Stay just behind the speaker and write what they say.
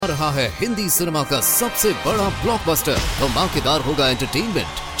रहा है हिंदी सिनेमा का सबसे बड़ा ब्लॉकबस्टर। धमाकेदार होगा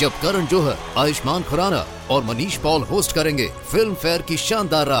एंटरटेनमेंट जब करण जौहर, आयुष्मान खुराना और मनीष पॉल होस्ट करेंगे फिल्म फेयर की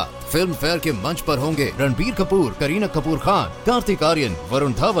शानदार रात। फिल्म फेयर के मंच पर होंगे रणबीर कपूर, करीना कपूर खान, कार्तिक आर्यन,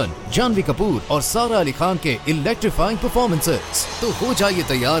 वरुण धवन, जानवी कपूर और सारा अली खान के इलेक्ट्रीफाइंग परफॉर्मेंसेस। तो हो जाइए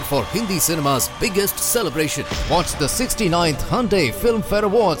तैयार for Hindi cinema's biggest celebration. Watch the 69th Hyundai Film Fair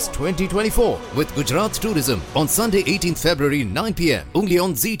Awards 2024 with Gujarat Tourism on Sunday 18th February 9 p.m. only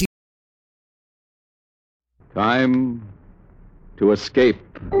on ZT. Time to escape.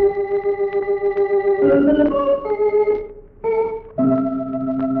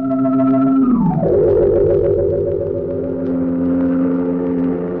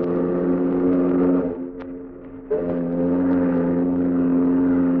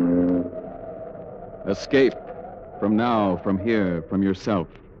 Escape from now, from here, from yourself.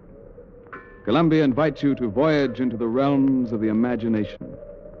 Columbia invites you to voyage into the realms of the imagination.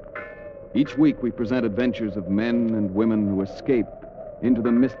 Each week we present adventures of men and women who escape into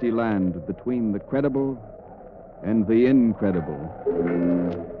the misty land between the credible and the incredible.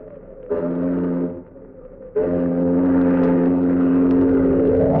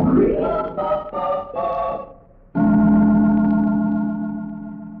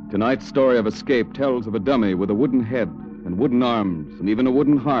 Tonight's story of escape tells of a dummy with a wooden head and wooden arms and even a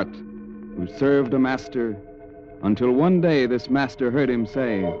wooden heart who served a master until one day this master heard him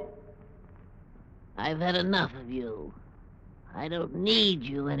say, "I've had enough of you. I don't need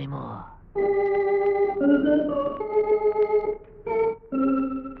you anymore."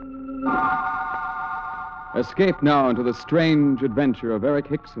 Escape now into the strange adventure of Eric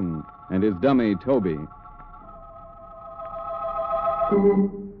Hickson and his dummy, Toby.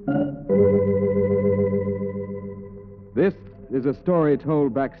 This is a story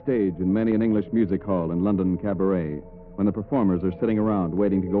told backstage in many an English music hall and London cabaret when the performers are sitting around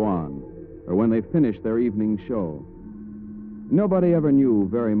waiting to go on, or when they finish their evening show. Nobody ever knew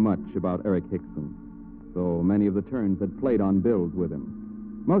very much about Eric Hickson, though many of the turns had played on bills with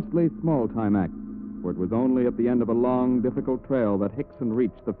him. Mostly small-time acts, for it was only at the end of a long, difficult trail that Hickson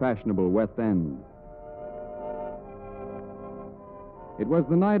reached the fashionable West End. It was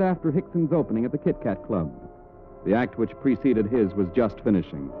the night after Hickson's opening at the Kit Kat Club. The act which preceded his was just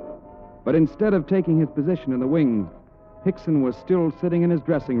finishing. But instead of taking his position in the wings, Hickson was still sitting in his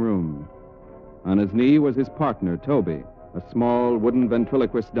dressing room. On his knee was his partner, Toby, a small wooden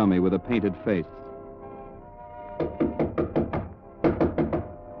ventriloquist dummy with a painted face.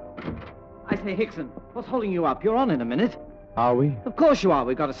 I say, Hickson, what's holding you up? You're on in a minute. Are we? Of course you are.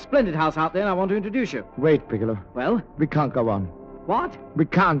 We've got a splendid house out there, and I want to introduce you. Wait, Bigelow. Well? We can't go on. What? We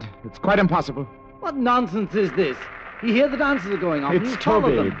can't. It's quite impossible. What nonsense is this? You hear the dances are going on. It's You follow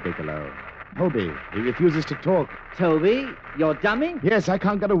Toby, them. Bigelow. Toby. He refuses to talk. Toby, your dummy? Yes, I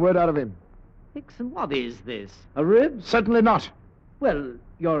can't get a word out of him. Hickson, what is this? A rib? Certainly not. Well,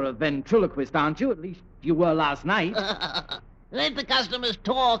 you're a ventriloquist, aren't you? At least you were last night. Let the customers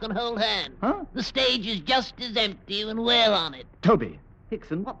talk and hold hands. Huh? The stage is just as empty when we're on it. Toby.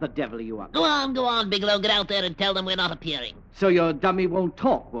 Hickson, what the devil are you up to? Go on, Bigelow. Get out there and tell them we're not appearing. So your dummy won't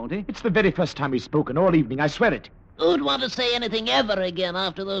talk, won't he? It's the very first time he's spoken all evening, I swear it. Who'd want to say anything ever again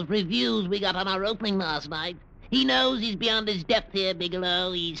after those reviews we got on our opening last night? He knows he's beyond his depth here,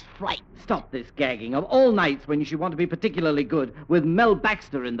 Bigelow. He's frightened. Stop this gagging. Of all nights when you should want to be particularly good, with Mel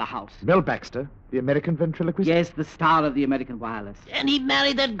Baxter in the house. Mel Baxter, the American ventriloquist? Yes, the star of the American Wireless. And he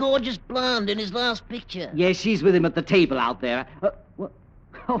married that gorgeous blonde in his last picture. Yes, she's with him at the table out there.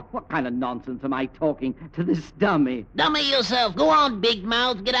 What kind of nonsense am I talking to this dummy? Dummy yourself. Go on, big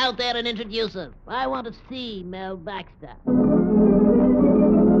mouth. Get out there and introduce her. I want to see Mel Baxter.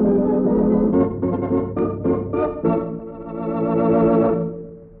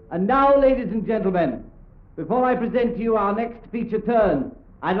 And now, ladies and gentlemen, before I present to you our next feature turn,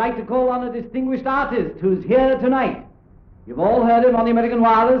 I'd like to call on a distinguished artist who's here tonight. You've all heard him on the American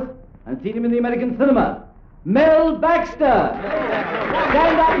Wireless and seen him in the American cinema. Mel Baxter!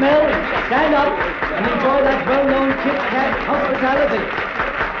 Stand up, Mel. Stand up and enjoy that well-known Kit Kat hospitality.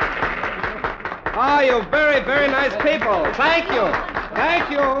 Ah, you very, very nice people. Thank you. Thank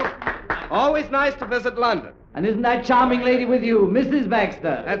you. Always nice to visit London. And isn't that charming lady with you, Mrs.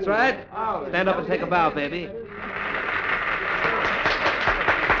 Baxter? That's right. Stand up and take a bow, baby.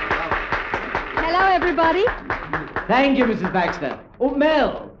 Hello, everybody. Thank you, Mrs. Baxter. Oh,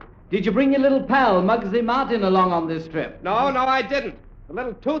 Mel, did you bring your little pal, Muggsy Martin, along on this trip? No, I didn't. The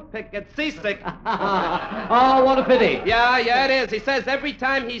little toothpick gets seasick. Oh, what a pity. Yeah, it is. He says every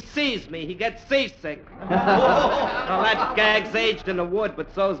time he sees me, he gets seasick. Well, that gag's aged in the wood,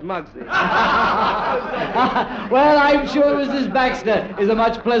 but so's Muggsy. Well, I'm sure Mrs. Baxter is a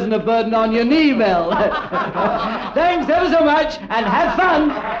much pleasanter burden on your knee, Mel. Thanks ever so much, and have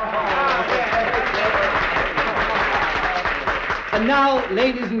fun. And now,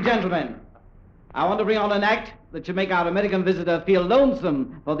 ladies and gentlemen, I want to bring on an act that should make our American visitor feel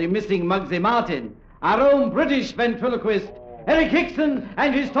lonesome for the missing Muggsy Martin. Our own British ventriloquist, Eric Hickson,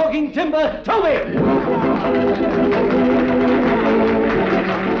 and his talking timber, Toby! Well,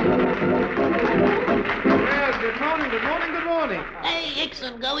 good morning. Hey,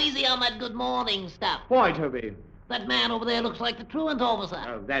 Hickson, go easy on that good morning stuff. Why, Toby? That man over there looks like the truant officer.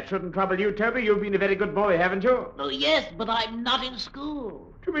 Oh, that shouldn't trouble you, Toby. You've been a very good boy, haven't you? Oh, yes, but I'm not in school.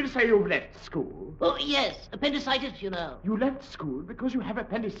 Do you mean to say you've left school? Oh, yes, appendicitis, you know. You left school because you have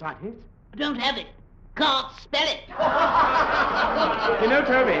appendicitis? I don't have it. Can't spell it. You know,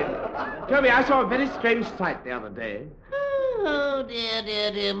 Toby, I saw a very strange sight the other day. Oh,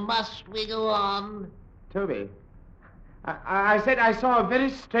 dear. Must we go on? Toby, I said I saw a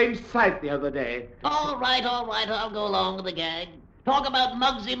very strange sight the other day. All right, I'll go along with the gag. Talk about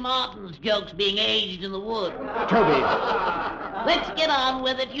Muggsy Martin's jokes being aged in the wood. Toby. Let's get on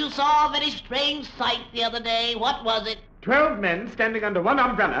with it. You saw a very strange sight the other day. What was it? 12 men standing under one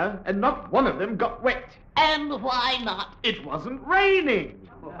umbrella, and not one of them got wet. And why not? It wasn't raining.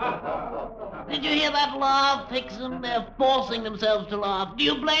 Did you hear that laugh, Hickson? They're forcing themselves to laugh. Do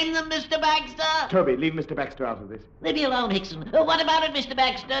you blame them, Mr. Baxter? Toby, leave Mr. Baxter out of this. Leave me alone, Hickson. What about it, Mr.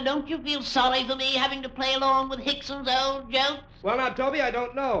 Baxter? Don't you feel sorry for me having to play along with Hickson's old jokes? Well, now, Toby, I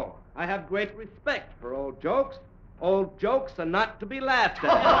don't know. I have great respect for old jokes. Old jokes are not to be laughed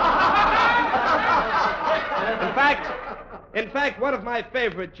at. In fact, one of my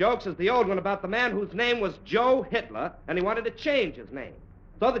favorite jokes is the old one about the man whose name was Joe Hitler, and he wanted to change his name.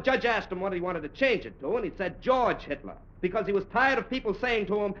 So the judge asked him what he wanted to change it to, and he said George Hitler, because he was tired of people saying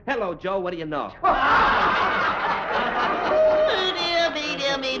to him, "Hello, Joe, what do you know?" Oh, dear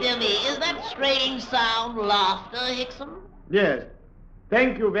me. Is that strange sound laughter, Hickson? Yes.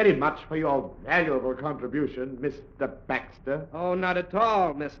 Thank you very much for your valuable contribution, Mr. Baxter. Oh, not at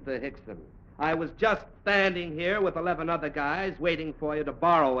all, Mr. Hickson. I was just standing here with 11 other guys waiting for you to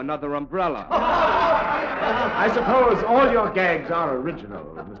borrow another umbrella. I suppose all your gags are original,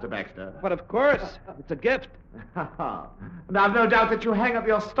 Mr. Baxter. But of course, it's a gift. And I've no doubt that you hang up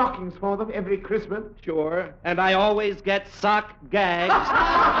your stockings for them every Christmas. Sure, and I always get sock gags.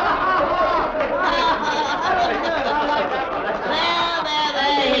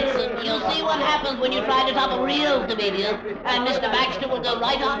 There, Hickson. You'll see what happens when you try to top a real comedian, and Mr. Baxter will go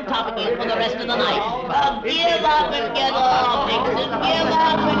right on top of you for the rest of the night. Give up and get off, Hickson. Give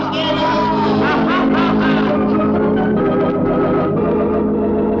up and get off.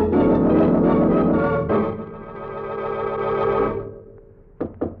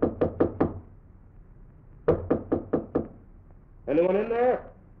 Anyone in there?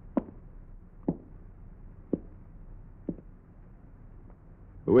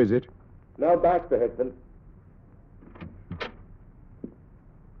 Who is it? No, Baxter, Hickson.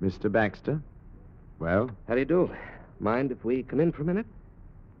 Mr. Baxter? Well? How do you do? Mind if we come in for a minute?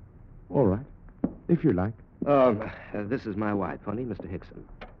 All right. If you like. This is my wife, honey, Mr. Hickson.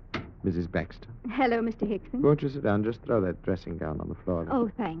 Mrs. Baxter. Hello, Mr. Hickson. Won't you sit down? Just throw that dressing gown on the floor. Oh,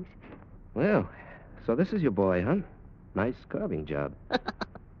 thanks. Well, so this is your boy, huh? Nice carving job.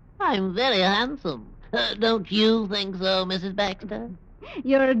 I'm very handsome. Don't you think so, Mrs. Baxter?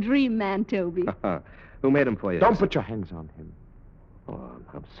 You're a dream man, Toby. Who made him for you? Don't Hickson? put your hands on him. Oh,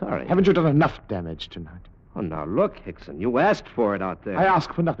 I'm sorry. Haven't you done enough damage tonight? Oh, now look, Hickson. You asked for it out there. I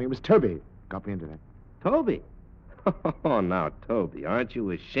asked for nothing. It was Toby got me into that. Toby. Oh, now, Toby, aren't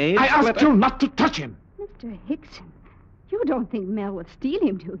you ashamed? I asked you not to touch him. Mr. Hickson, you don't think Mel would steal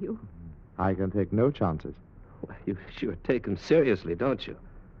him, do you? I can take no chances. Well, you sure take him seriously, don't you?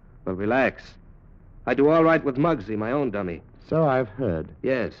 Well, relax. I do all right with Muggsy, my own dummy. So I've heard.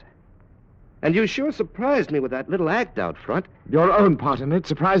 Yes. And you sure surprised me with that little act out front. Your own part in it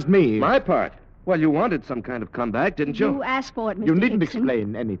surprised me. My part? Well, you wanted some kind of comeback, didn't you? You asked for it, Mr. You needn't Hickson.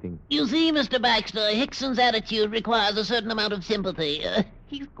 explain anything. You see, Mr. Baxter, Hickson's attitude requires a certain amount of sympathy.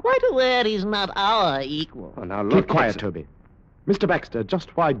 He's quite aware he's not our equal. Oh, now look, Keep quiet, Hickson. Toby. Mr. Baxter,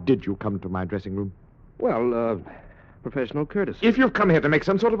 just why did you come to my dressing room? Well, professional courtesy. If you've come here to make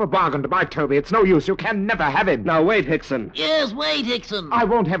some sort of a bargain to buy Toby, it's no use. You can never have him. Now, wait, Hickson. Yes, wait, Hickson. I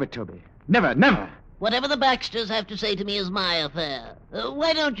won't have it, Toby. Never, never. Whatever the Baxters have to say to me is my affair.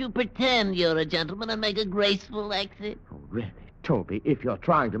 Why don't you pretend you're a gentleman and make a graceful exit? Oh, really? Toby, if you're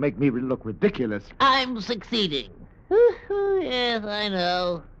trying to make me look ridiculous... I'm succeeding. Yes, I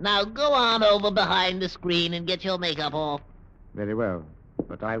know. Now go on over behind the screen and get your makeup off. Very well,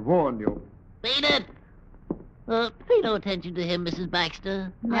 but I warn you. Beat it! Pay no attention to him, Mrs.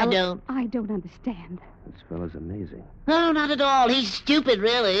 Baxter. I Mel, don't. I don't understand. This fellow's amazing. No, not at all. He's stupid,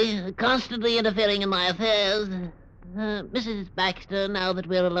 really. Constantly interfering in my affairs. Mrs. Baxter, now that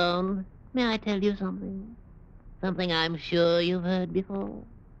we're alone, may I tell you something? Something I'm sure you've heard before.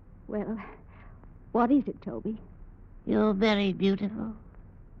 Well, what is it, Toby? You're very beautiful.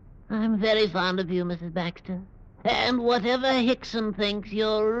 I'm very fond of you, Mrs. Baxter. And whatever Hickson thinks,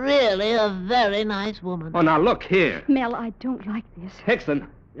 you're really a very nice woman. Oh, now look here. Mel, I don't like this. Hickson.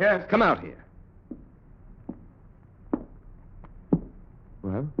 Yes? Come out here.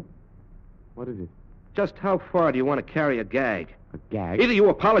 Well, what is it? Just how far do you want to carry a gag? A gag? Either you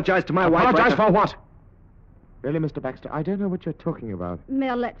apologize to my wife... Apologize for what? Really, Mr. Baxter, I don't know what you're talking about.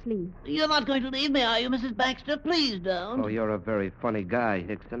 Mel, let's leave. You're not going to leave me, are you, Mrs. Baxter? Please don't. Oh, you're a very funny guy,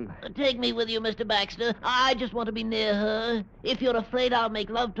 Hickson. Take me with you, Mr. Baxter. I just want to be near her. If you're afraid I'll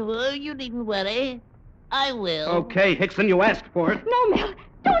make love to her, you needn't worry. I will. Okay, Hickson, you asked for it. No, Mel,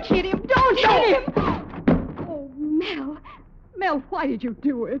 don't hit him. Don't hit him. Oh, Mel. Mel, why did you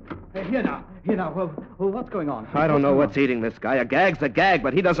do it? Here now. What's going on? I don't know what's eating this guy. A gag's a gag,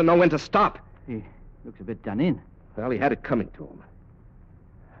 but he doesn't know when to stop. He looks a bit done in. Well, he had it coming to him.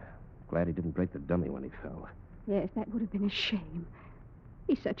 Glad he didn't break the dummy when he fell. Yes, that would have been a shame.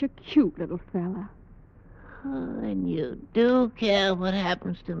 He's such a cute little fella. Oh, and you do care what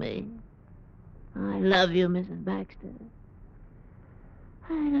happens to me. I love you, Mrs. Baxter.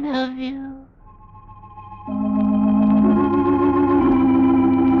 I love you.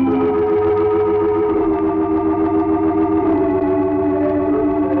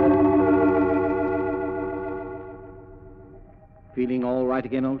 Feeling all right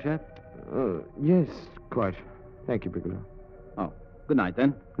again, old chap? Yes, quite. Thank you, Bigelow. Oh, good night,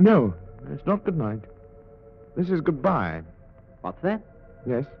 then. No, it's not good night. This is goodbye. What's that?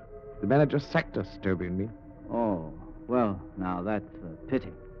 Yes, the manager sacked us, Toby and me. Oh, well, now that's a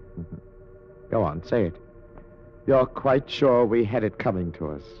pity. Go on, say it. You're quite sure we had it coming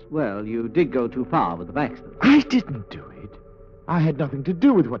to us. Well, you did go too far with the Baxters. I didn't do it. I had nothing to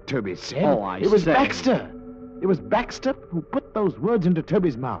do with what Toby said. Oh, I It was say. Baxter. It was Baxter who put those words into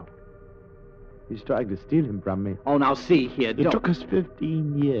Toby's mouth. He's trying to steal him from me. Oh, now see here, It don't... took us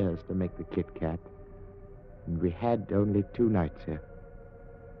 15 years to make the Kit Kat. And we had only 2 nights here.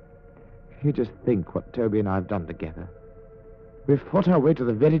 You just think what Toby and I have done together. We've fought our way to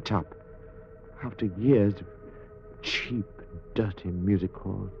the very top. After years of cheap and dirty music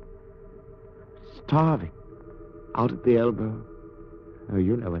halls. Starving. Out at the elbow. Oh,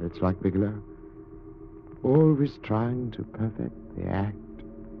 you know what it's like, Bigelow. Always trying to perfect the act.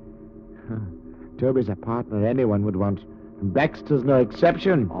 Toby's a partner anyone would want. And Baxter's no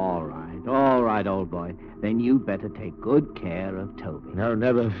exception. All right, old boy. Then you'd better take good care of Toby. No,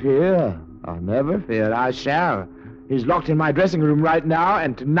 never fear. Oh, never fear. I shall. He's locked in my dressing room right now,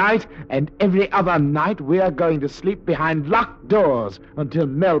 and tonight and every other night we are going to sleep behind locked doors until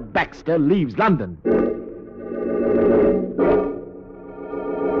Mel Baxter leaves London.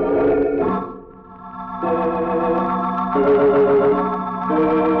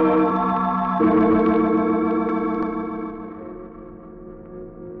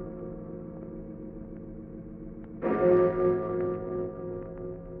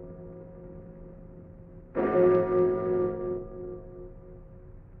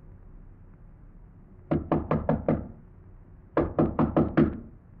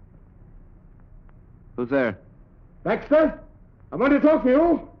 Who's there? Baxter, I want to talk to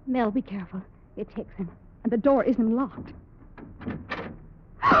you. Mel, be careful. It's Hickson. And the door isn't locked.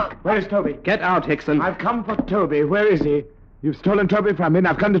 Where is Toby? Get out, Hickson. I've come for Toby. Where is he? You've stolen Toby from me, and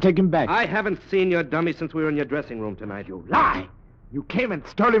I've come to take him back. I haven't seen your dummy since we were in your dressing room tonight. You lie. You came and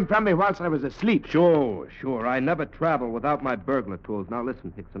stole him from me whilst I was asleep. Sure. I never travel without my burglar tools. Now,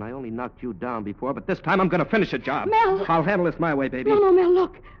 listen, Hickson, I only knocked you down before, but this time I'm going to finish a job. Mel! I'll handle this my way, baby. No, Mel,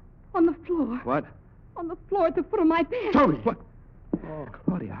 look. On the floor. What? On the floor at the foot of my bed. Toby! What? Oh,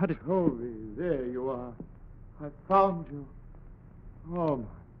 Claudia, how did... Toby, there you are. I found you. Oh, my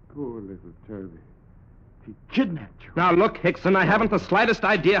poor little Toby. He kidnapped you. Now, look, Hickson, I haven't the slightest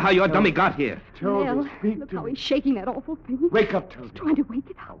idea how your dummy got here. Toby, Mel, speak look to how me. he's shaking that awful thing. Wake up, Toby. He's trying to wake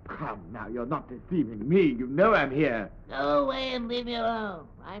it up. Oh, come now. You're not deceiving me. You know I'm here. Go away and leave me alone.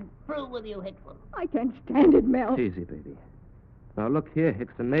 I'm through with you, Hickson. I can't stand it, Mel. Easy, baby. Now, look here,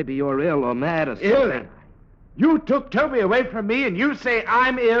 Hickson. Maybe you're ill or mad or Ill? something. You took Toby away from me, and you say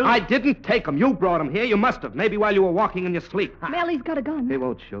I'm ill? I didn't take him. You brought him here. You must have. Maybe while you were walking in your sleep. Mel, he's got a gun. He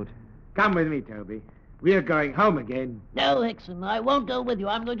won't shoot. Come with me, Toby. We're going home again. No, Hickson, I won't go with you.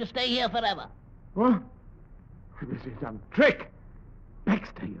 I'm going to stay here forever. What? This is some trick.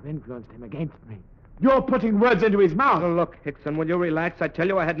 Baxter, you've influenced him against me. You're putting words into his mouth. Oh, look, Hickson, will you relax? I tell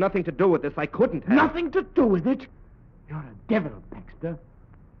you I had nothing to do with this. I couldn't have. Nothing to do with it? You're a devil, Baxter.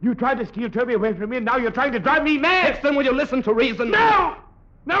 You tried to steal Toby away from me, and now you're trying to drive me mad. Hickson, will you listen to reason? No!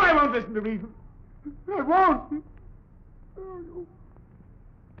 No, I won't listen to reason. I won't. Oh, you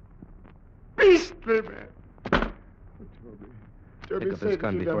beastly man. Toby, Pick up his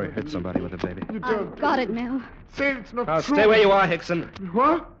gun before he hits somebody with it, baby. You I've don't. got it, Mel. Say it's not Now, true. stay where you are, Hickson.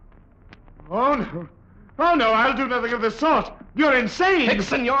 What? Oh, no. Oh, no, I'll do nothing of the sort. You're insane.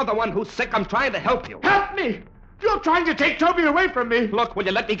 Hickson, you're the one who's sick. I'm trying to help you. Help me! You're trying to take Toby away from me. Look, will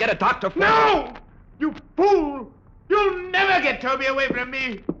you let me get a doctor for No! You fool! You'll never get Toby away from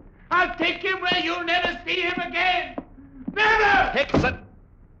me. I'll take him where you'll never see him again. Never! Hickson!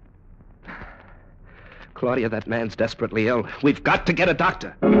 Claudia, that man's desperately ill. We've got to get a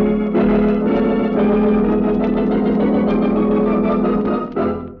doctor.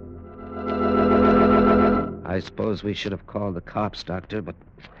 I suppose we should have called the cops, Doctor, but,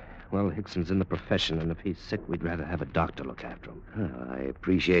 well, Hickson's in the profession, and if he's sick, we'd rather have a doctor look after him. I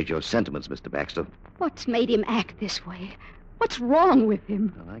appreciate your sentiments, Mr. Baxter. What's made him act this way? What's wrong with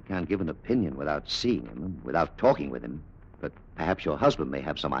him? Well, I can't give an opinion without seeing him, without talking with him. But perhaps your husband may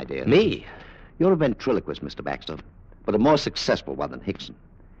have some idea. Me? You're a ventriloquist, Mr. Baxter, but a more successful one than Hickson.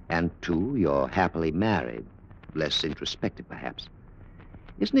 And, too, you're happily married. Less introspective, perhaps.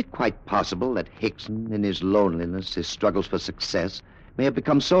 Isn't it quite possible that Hickson, in his loneliness, his struggles for success, may have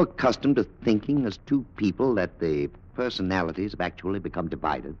become so accustomed to thinking as two people that the personalities have actually become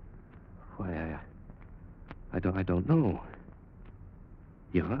divided? Why, I don't know.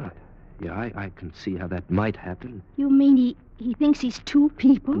 Yeah, I can see how that might happen. You mean he thinks he's two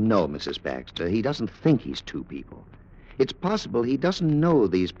people? No, Mrs. Baxter, he doesn't think he's two people. It's possible he doesn't know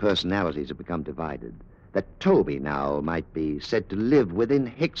these personalities have become divided. That Toby now might be said to live within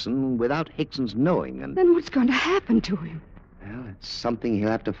Hickson without Hickson's knowing, and... Then what's going to happen to him? Well, it's something he'll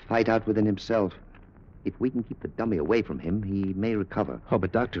have to fight out within himself. If we can keep the dummy away from him, he may recover. Oh,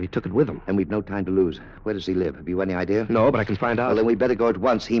 but, Doctor, he took it with him. And we've no time to lose. Where does he live? Have you any idea? No, but I can find out. Well, then we'd better go at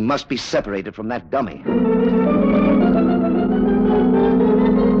once. He must be separated from that dummy.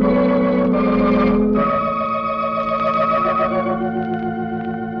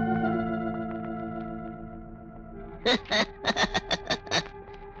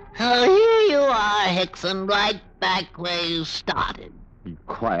 Oh, here you are, Hickson, right back where you started. Be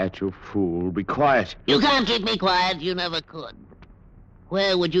quiet, you fool. Be quiet. You can't keep me quiet. You never could.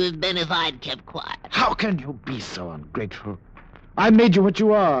 Where would you have been if I'd kept quiet? How can you be so ungrateful? I made you what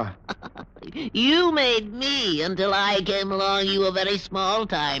you are. You made me. Until I came along, you were very small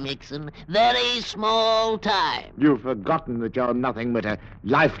time, Hickson. Very small time. You've forgotten that you're nothing but a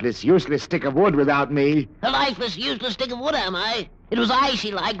lifeless, useless stick of wood without me. A lifeless, useless stick of wood, am I? It was I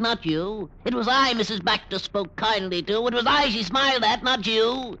she liked, not you. It was I Mrs. Baxter spoke kindly to. It was I she smiled at, not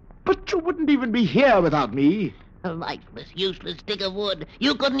you. But you wouldn't even be here without me. A lifeless, useless stick of wood.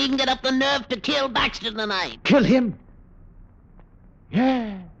 You couldn't even get up the nerve to kill Baxter tonight. Kill him?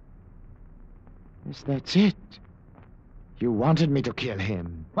 Yeah. Yes, that's it. You wanted me to kill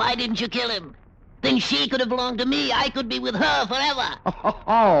him. Why didn't you kill him? Then she could have belonged to me. I could be with her forever.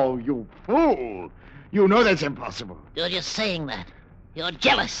 Oh, you fool. You know that's impossible. You're just saying that. You're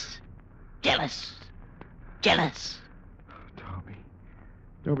jealous. Jealous. Jealous.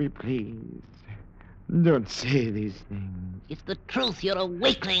 Toby, please. Don't say these things. It's the truth. You're a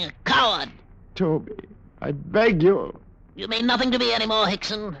weakling, a coward. Toby, I beg you. You mean nothing to me anymore,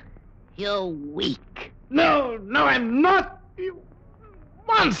 Hickson. You're weak. No, I'm not. You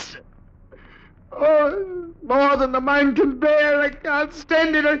monster. Oh, more than the mind can bear. I can't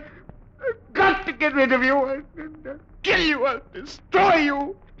stand it. I've got to get rid of you. I'll kill you. I'll destroy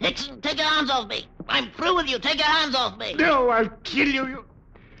you. Hickson, take your hands off me. I'm through with you. Take your hands off me. No, I'll kill you.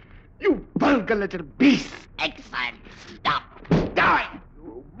 You vulgar little beast. Excellent. Stop. Die,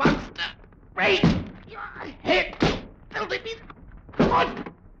 you monster. Break your head. Filthy beast. What?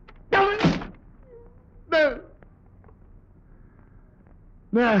 No.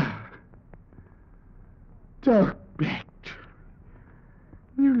 Now, talk back to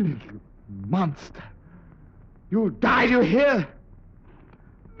me. You little monster. You'll die, do you hear?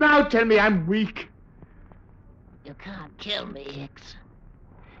 Now tell me I'm weak. You can't kill me, Hickson.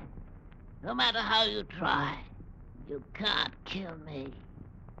 No matter how you try, you can't kill me.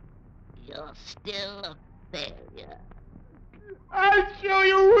 You're still a failure. I'll show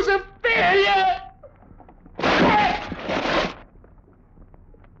you who's a failure!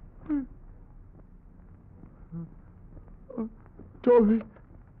 Toby.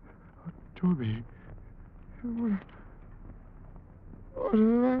 Toby. What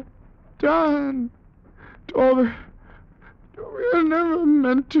have I done? Toby. Toby, I never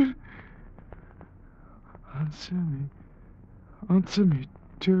meant to. Answer me. Answer me,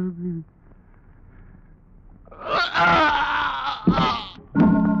 Toby.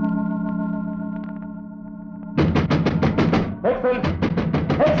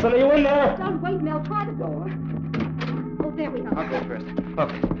 Hickson, are you in there? Don't wait, Mel. Try the door. Oh, there we are. I'll go first.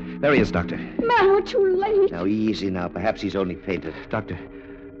 Okay. There he is, Doctor. Mel, we're too late. Now, easy now. Perhaps he's only fainted. Doctor,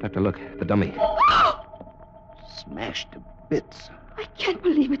 look, the dummy. Smashed to bits. I can't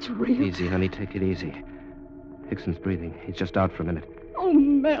believe it's real. Easy, honey, take it easy. Hickson's breathing. He's just out for a minute. Oh,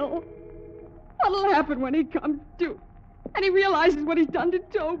 Mel. What'll happen when he comes to? And he realizes what he's done to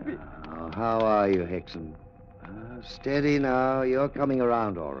Toby. Oh, how are you, Hickson? Steady now. You're coming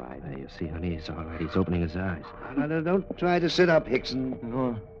around all right. You see, honey, he's all right. He's opening his eyes. No, don't try to sit up, Hickson.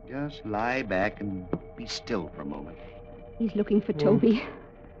 No. Just lie back and be still for a moment. He's looking for Toby.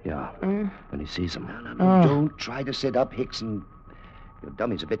 Yeah, when he sees him. No. Don't try to sit up, Hickson. Your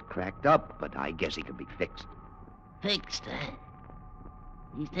dummy's a bit cracked up, but I guess he can be fixed. Fixed, eh?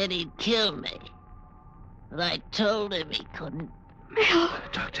 He said he'd kill me. But I told him he couldn't. Mel.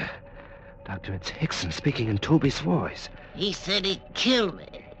 Doctor, it's Hickson speaking in Toby's voice. He said he'd kill me.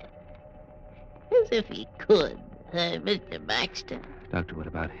 As if he could, Mr. Baxter. Doctor, what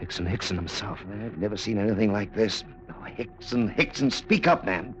about Hickson? Hickson himself. I've never seen anything like this. Oh, Hickson, speak up,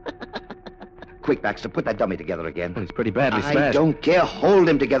 man. Quick, Baxter, put that dummy together again. Well, he's pretty badly smashed. I don't care. Hold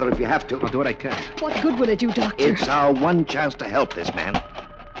him together if you have to. I'll do what I can. What good will it do, Doctor? It's our one chance to help this man.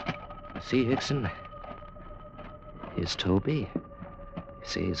 See, Hickson? Here's Toby. You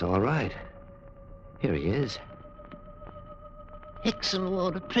see, he's all right. Here he is. Hickson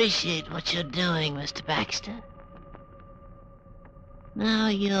won't appreciate what you're doing, Mr. Baxter. Now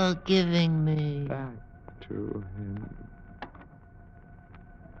you're giving me... Back to him.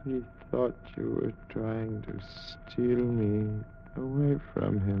 He thought you were trying to steal me away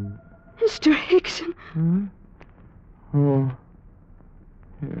from him. Mr. Hickson. Huh? Oh.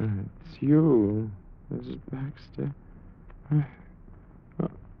 Yeah, it's you, Mrs. Baxter.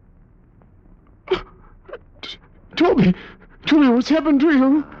 Toby! Toby, what's happened to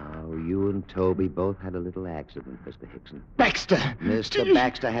you? Oh, you and Toby both had a little accident, Mr. Hickson. Baxter! Mr.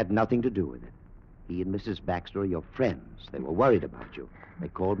 Baxter had nothing to do with it. He and Mrs. Baxter are your friends. They were worried about you. They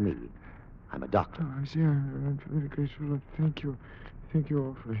called me. I'm a doctor. Oh, I see. I'm very grateful. Thank you. Thank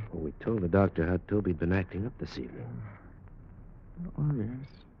you awfully. Well, we told the doctor how Toby'd been acting up this evening. Oh, yes.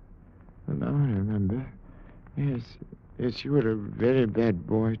 And now I remember. Yes, you were a very bad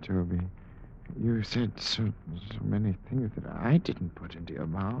boy, Toby. You said so many things that I didn't put into your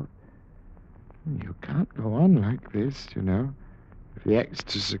mouth. You can't go on like this, you know. If the act's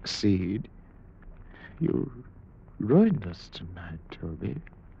to succeed, you ruined us tonight, Toby.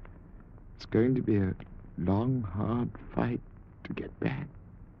 It's going to be a long, hard fight to get back.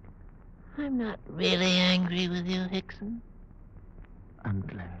 I'm not really angry with you, Hickson. I'm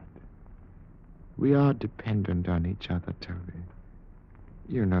glad. We are dependent on each other, Toby.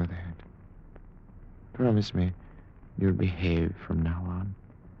 You know that. Promise me you'll behave from now on.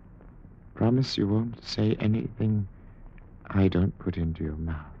 Promise you won't say anything I don't put into your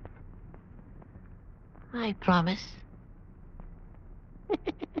mouth. I promise.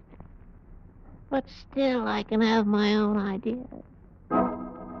 But still, I can have my own ideas.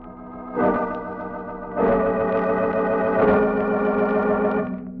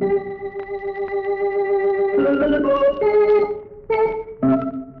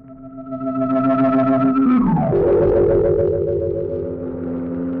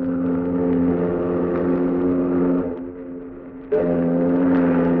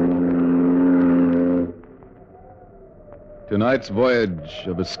 Tonight's voyage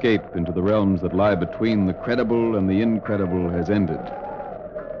of escape into the realms that lie between the credible and the incredible has ended.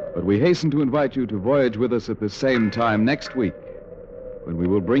 But we hasten to invite you to voyage with us at the same time next week, when we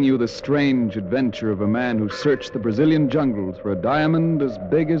will bring you the strange adventure of a man who searched the Brazilian jungles for a diamond as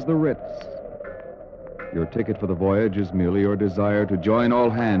big as the Ritz. Your ticket for the voyage is merely your desire to join all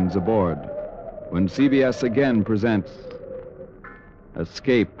hands aboard when CBS again presents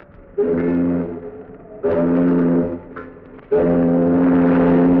Escape.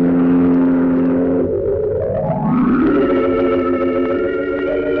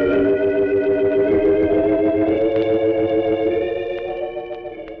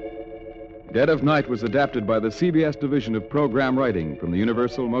 Dead of Night was adapted by the CBS Division of Program Writing from the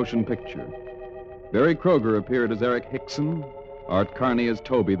Universal Motion Picture. Barry Kroger appeared as Eric Hickson, Art Carney as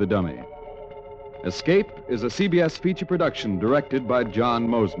Toby the Dummy. Escape is a CBS feature production directed by John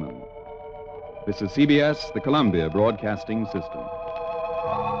Mosman. This is CBS, the Columbia Broadcasting System.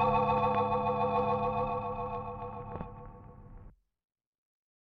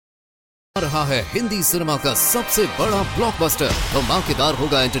 रहा है Hindi cinema का सबसे बड़ा blockbuster. धमाकेदार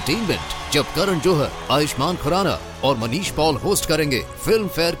होगा entertainment जब करण जौहर, आयुष्मान खुराना और Manish Paul host करेंगे फिल्म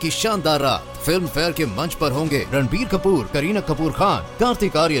फेयर की शानदार रात। फिल्म फेयर के मंच पर होंगे रणबीर कपूर, करीना कपूर खान,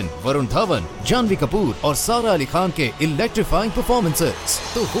 कार्तिक आर्यन, वरुण धवन, जानवी कपूर और सारा अली खान के इलेक्ट्रीफाइंग परफॉर्मेंसेस।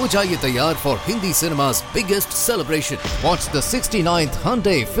 तो हो जाइए तैयार for Hindi cinema's biggest celebration. Watch the 69th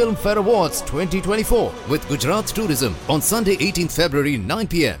Hyundai Film Fair Awards 2024 with Gujarat Tourism on Sunday 18th February 9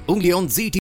 p.m. only on ZT.